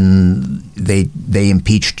then they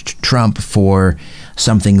impeached Trump for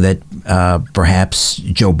something that perhaps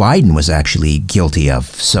Joe Biden was actually guilty of.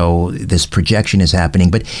 So this projection is happening.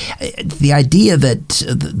 But the idea that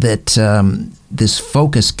this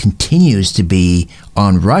focus continues to be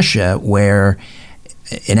on Russia, where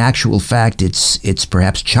in actual fact it's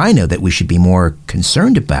perhaps China that we should be more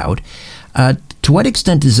concerned about, to what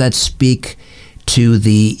extent does that speak to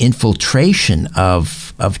the infiltration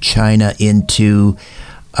of China into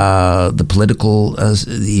the political,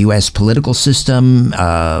 the U.S. political system,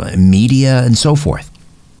 media, and so forth?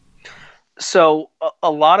 So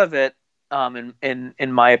a lot of it,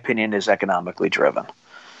 in my opinion, is economically driven.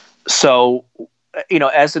 So,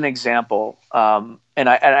 as an example, and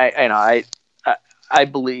I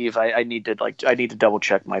believe I need to double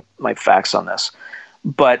check my facts on this,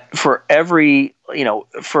 but for every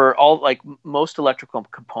for all most electrical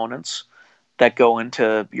components that go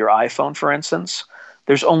into your iPhone, for instance,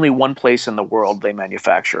 there's only one place in the world they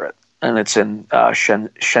manufacture it, and it's in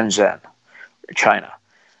Shenzhen, China.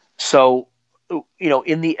 So,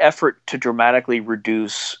 in the effort to dramatically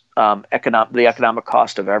reduce the economic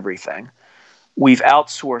cost of everything, we've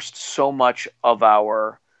outsourced so much of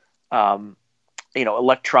our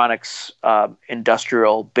electronics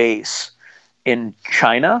industrial base in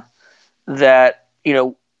China that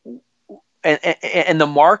and the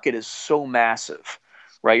market is so massive.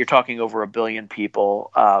 Right, you're talking over 1 billion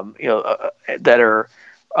people, that are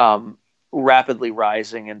rapidly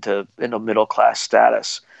rising into middle class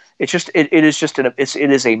status. It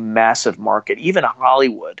is a massive market. Even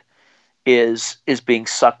Hollywood is being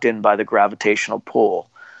sucked in by the gravitational pull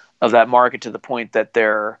of that market, to the point that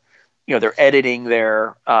they're editing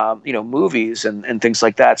their movies and things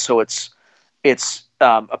like that. So it's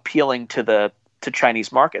appealing to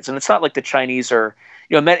Chinese markets, and it's not like the Chinese are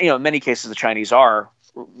in many cases the Chinese are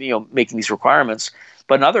making these requirements,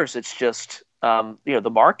 but in others it's just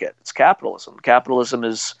the market. It's capitalism. Capitalism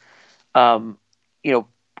is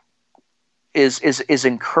is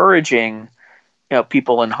encouraging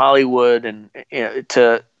people in Hollywood and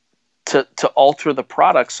to alter the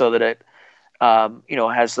product so that it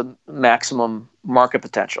has the maximum market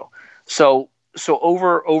potential. So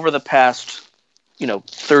over the past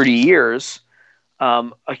 30 years,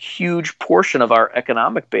 a huge portion of our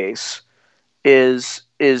economic base is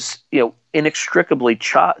inextricably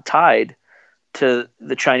tied to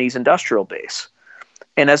the Chinese industrial base.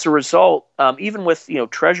 And as a result, even with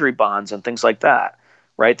treasury bonds and things like that,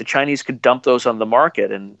 right, the Chinese could dump those on the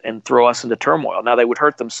market and throw us into turmoil. Now they would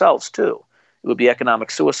hurt themselves too. It would be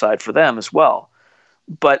economic suicide for them as well.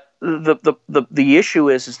 But the issue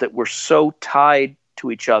is that we're so tied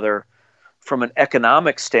to each other from an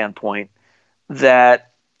economic standpoint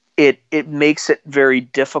that it makes it very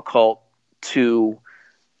difficult to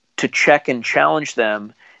check and challenge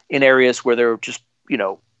them in areas where they're just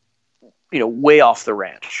way off the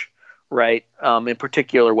ranch, right? In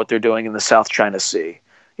particular, what they're doing in the South China Sea,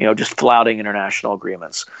 just flouting international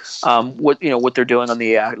agreements. What they're doing on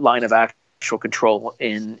the line of actual control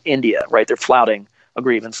in India, right? They're flouting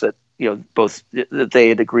agreements that both that they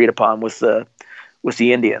had agreed upon with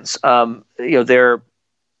the Indians.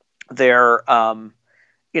 They're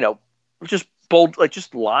just bold, like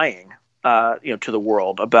just lying, to the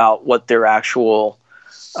world about what their actual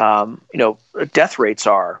death rates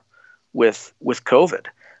are with COVID.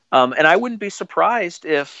 And I wouldn't be surprised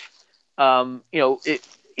if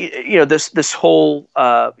this whole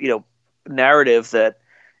narrative that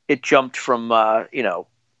it jumped from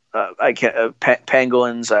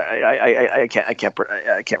pangolins. I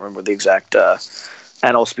can't remember what the exact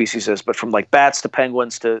animal species is, but from like bats to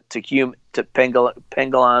penguins to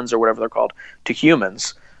pangolins or whatever they're called to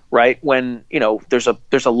humans, right? When there's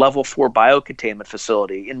a level 4 biocontainment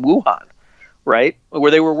facility in Wuhan, right,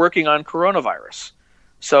 where they were working on coronavirus.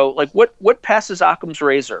 So like what passes Occam's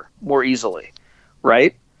razor more easily,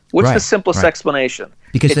 right? What's the simplest explanation?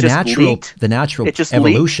 Because the natural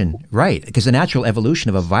evolution, leaked. right? Because the natural evolution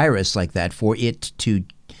of a virus like that, for it to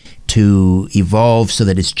evolve so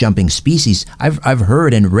that it's jumping species, I've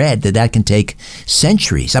heard and read that can take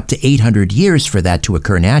centuries, up to 800 years for that to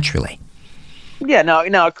occur naturally. Yeah, now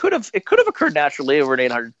it could have occurred naturally over an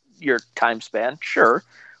 800-year time span, sure,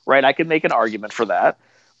 right? I could make an argument for that,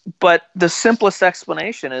 but the simplest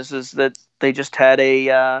explanation is that they just had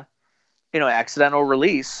a accidental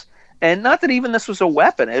release. And not that even this was a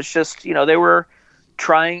weapon. It's just, they were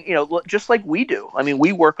trying, just like we do. I mean,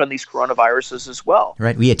 we work on these coronaviruses as well.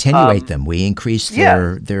 Right. We attenuate them. We increase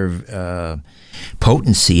their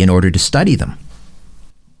potency in order to study them.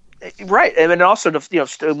 Right. And then also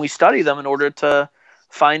we study them in order to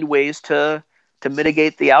find ways to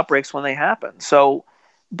mitigate the outbreaks when they happen. So,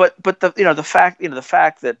 but the fact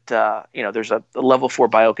that there's a level 4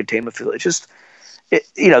 biocontainment facility, it's just,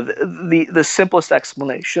 the simplest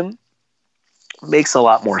explanation makes a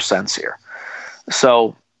lot more sense here.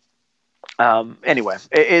 So anyway,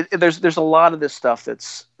 there's a lot of this stuff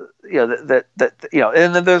that's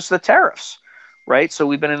and then there's the tariffs, right? So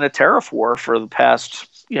we've been in a tariff war for the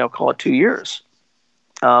past call it 2 years.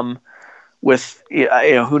 With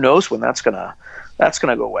who knows when that's gonna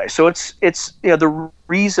go away. So it's the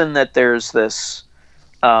reason that there's this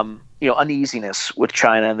uneasiness with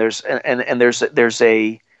China, and there's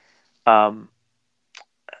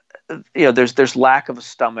lack of a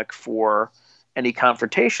stomach for any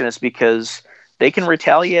confrontation is because they can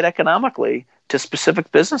retaliate economically to specific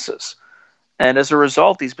businesses, and as a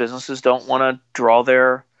result, these businesses don't want to draw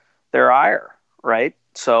their ire, right?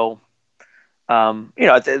 So,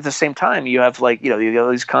 at the same time, you have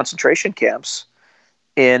these concentration camps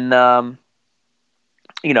in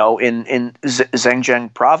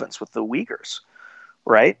Xinjiang province with the Uyghurs,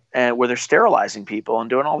 right? And where they're sterilizing people and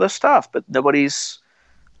doing all this stuff, but nobody's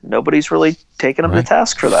really taken them to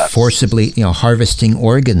task for that. Forcibly, harvesting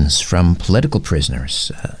organs from political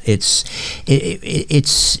prisoners. I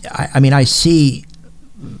see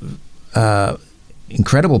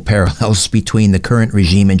incredible parallels between the current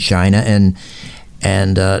regime in China and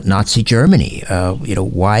Nazi Germany.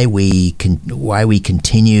 Why we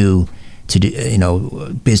continue to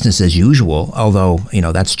do, business as usual, although,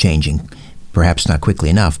 that's changing, perhaps not quickly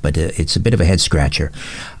enough, but it's a bit of a head scratcher.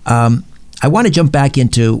 I want to jump back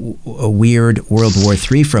into a weird World War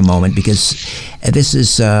III for a moment, because this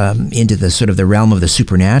is into the sort of the realm of the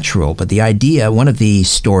supernatural. But one of the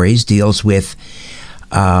stories deals with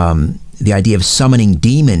the idea of summoning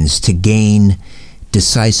demons to gain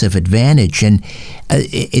decisive advantage. And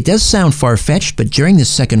it does sound far-fetched, but during the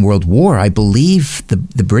Second World War, I believe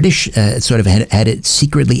the British sort of had it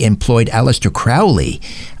secretly employed Aleister Crowley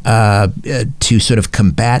to sort of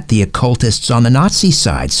combat the occultists on the Nazi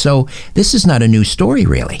side. So this is not a new story,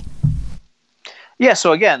 really. Yeah.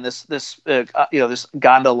 So again, this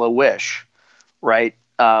gondola wish, right?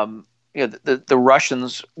 the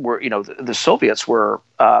Russians were, the Soviets were,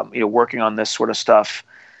 working on this sort of stuff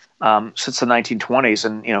since the 1920s,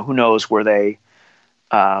 and who knows where they,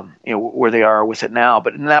 where they are with it now.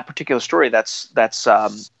 But in that particular story, that's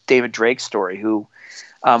David Drake's story, who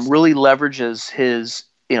really leverages his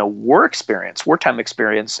wartime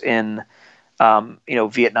experience in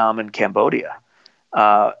Vietnam and Cambodia,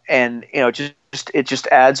 and it just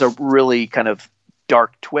adds a really kind of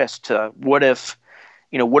dark twist to what if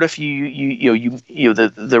the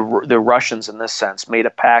Russians in this sense made a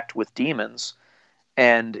pact with demons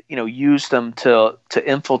and used them to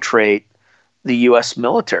infiltrate the U.S.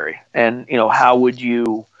 military, and how would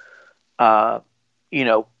you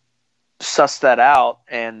suss that out,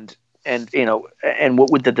 and what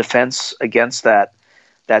would the defense against that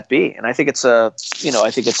be? And I think it's a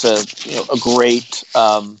great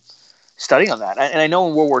study on that. And I know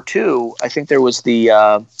in World War II, I think there was the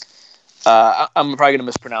I'm probably going to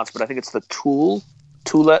mispronounce, but I think it's the Tula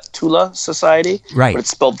Society, right? But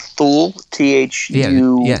it's spelled Thule, Thule.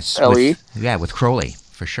 Yes, with Crowley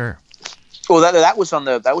for sure. Well, that was on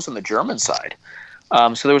the German side.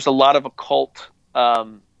 So there was a lot of occult,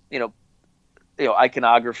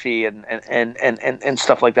 iconography and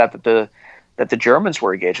stuff like that the Germans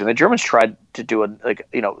were engaged in. The Germans tried to do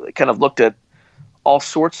kind of looked at all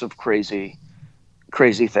sorts of crazy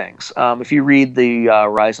things. If you read the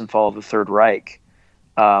Rise and Fall of the Third Reich,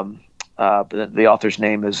 the author's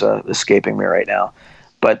name is escaping me right now,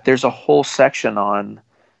 but there's a whole section on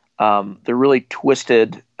the really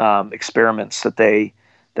twisted experiments that they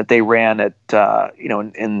ran at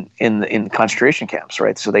in concentration camps,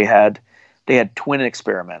 right? So they had twin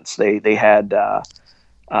experiments. They had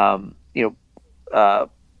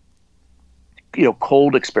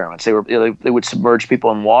cold experiments. They would submerge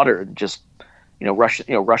people in water and just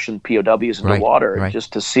Russian POWs into water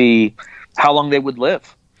just to see how long they would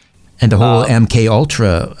live. And the whole MK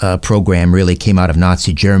Ultra program really came out of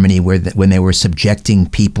Nazi Germany, when they were subjecting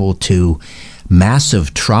people to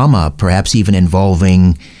massive trauma, perhaps even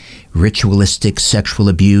involving ritualistic sexual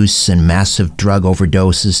abuse and massive drug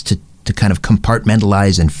overdoses to kind of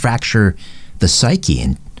compartmentalize and fracture the psyche.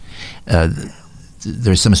 And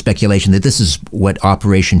there's some speculation that this is what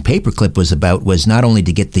Operation Paperclip was about, was not only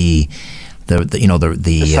to get the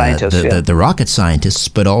rocket scientists,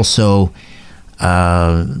 but also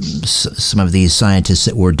some of these scientists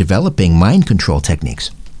that were developing mind control techniques.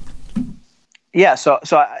 Yeah, so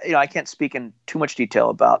I can't speak in too much detail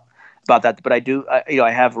about that, but I do.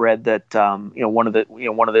 I have read that one of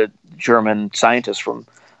the German scientists from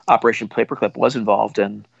Operation Paperclip was involved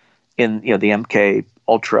in the MK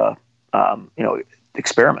Ultra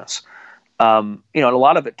experiments. And a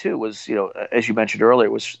lot of it too was, as you mentioned earlier,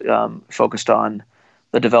 was focused on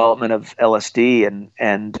the development of LSD and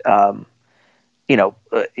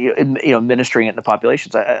administering it in the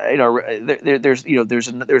populations.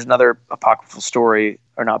 There's another apocryphal story,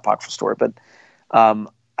 or not apocryphal story, but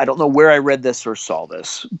I don't know where I read this or saw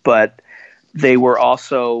this, but they were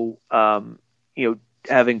also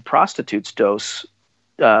having prostitutes dose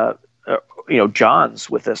Johns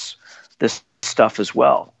with this stuff as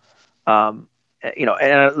well. And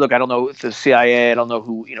look, I don't know if the CIA, I don't know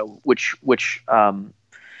who, which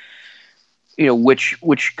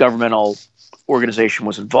governmental organization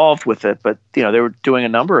was involved with it, but they were doing a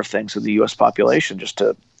number of things with the U.S. population just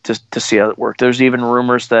to see how it worked. There's even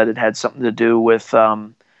rumors that it had something to do with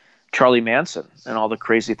Charlie Manson and all the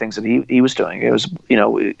crazy things that he was doing. It was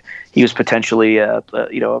he was potentially a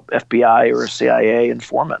FBI or a CIA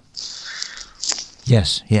informant.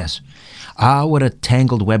 Yes. What a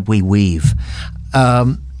tangled web we weave.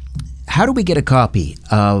 How do we get a copy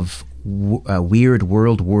of Weird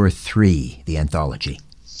World War III, the anthology?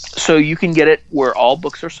 So you can get it where all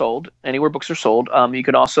books are sold, anywhere books are sold. You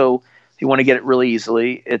can also, if you want to get it really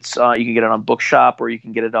easily, it's you can get it on Bookshop, or you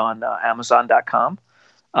can get it on Amazon.com.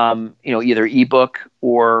 Either ebook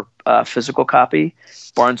or physical copy.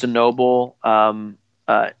 Barnes and Noble,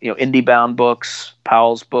 IndieBound Books,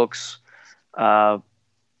 Powell's Books, anywhere.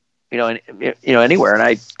 And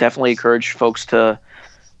I definitely encourage folks to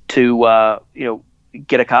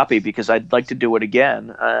get a copy, because I'd like to do it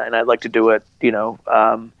again, and I'd like to do it.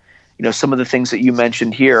 Some of the things that you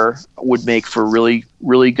mentioned here would make for really,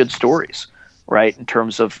 really good stories, right? In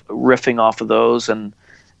terms of riffing off of those and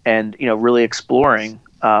really exploring,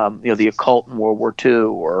 the occult in World War II,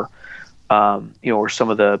 or some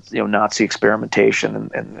of the Nazi experimentation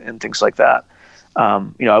and things like that. I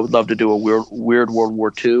would love to do a weird World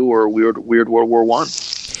War II or a weird World War I.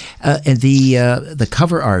 And the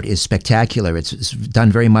cover art is spectacular. It's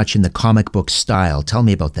done very much in the comic book style. Tell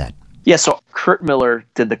me about that. Yeah, so Kurt Miller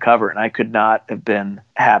did the cover, and I could not have been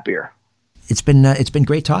happier It's been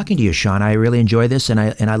great talking to you, Sean. I really enjoy this, and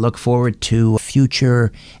I look forward to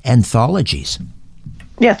future anthologies.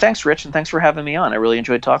 Yeah, thanks, Rich, and thanks for having me on. I really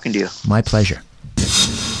enjoyed talking to you. My pleasure.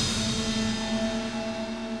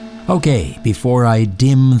 Okay, before I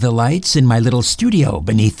dim the lights in my little studio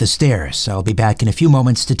beneath the stairs, I'll be back in a few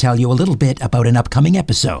moments to tell you a little bit about an upcoming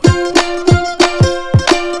episode.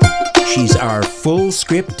 She's our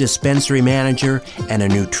full-script dispensary manager and a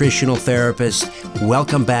nutritional therapist.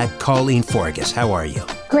 Welcome back, Colleen Forgas. How are you?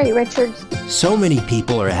 Great, Richard. So many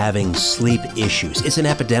people are having sleep issues. It's an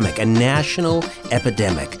epidemic, a national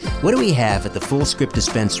epidemic. What do we have at the Full Script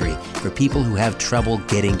Dispensary for people who have trouble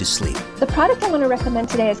getting to sleep? The product I want to recommend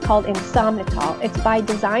today is called Insomnitol. It's by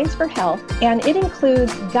Designs for Health, and it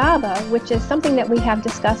includes GABA, which is something that we have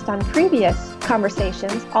discussed on previous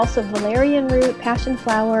conversations, also valerian root, passion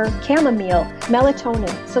flower, chamomile,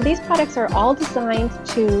 melatonin. So these products are all designed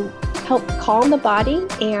to help calm the body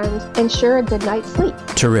and ensure a good night's sleep.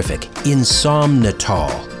 Terrific.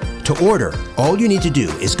 Insomnitol. To order, all you need to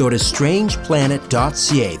do is go to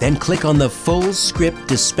strangeplanet.ca, then click on the Full Script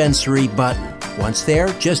Dispensary button. Once there,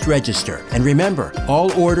 just register. And remember,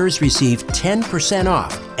 all orders receive 10%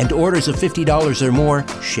 off, and orders of $50 or more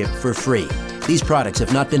ship for free. These products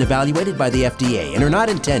have not been evaluated by the FDA and are not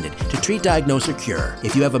intended to treat, diagnose, or cure.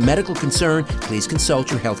 If you have a medical concern, please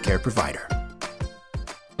consult your healthcare provider.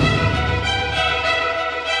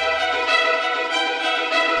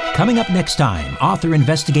 Coming up next time,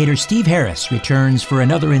 author-investigator Steve Harris returns for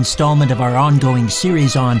another installment of our ongoing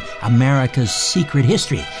series on America's secret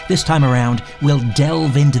history. This time around, we'll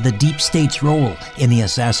delve into the deep state's role in the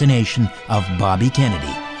assassination of Bobby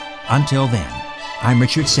Kennedy. Until then, I'm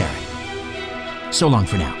Richard Serrett. So long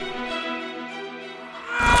for now.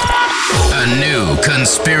 A new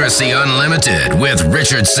Conspiracy Unlimited with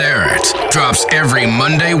Richard Serrett drops every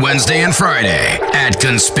Monday, Wednesday, and Friday at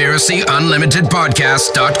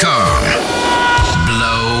conspiracyunlimitedpodcast.com.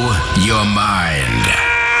 Blow your mind.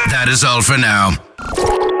 That is all for now.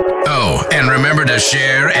 Oh, and remember to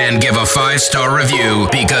share and give a 5-star review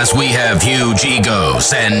because we have huge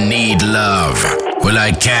egos and need love. We're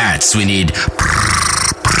like cats. We need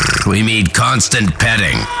constant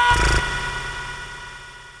petting.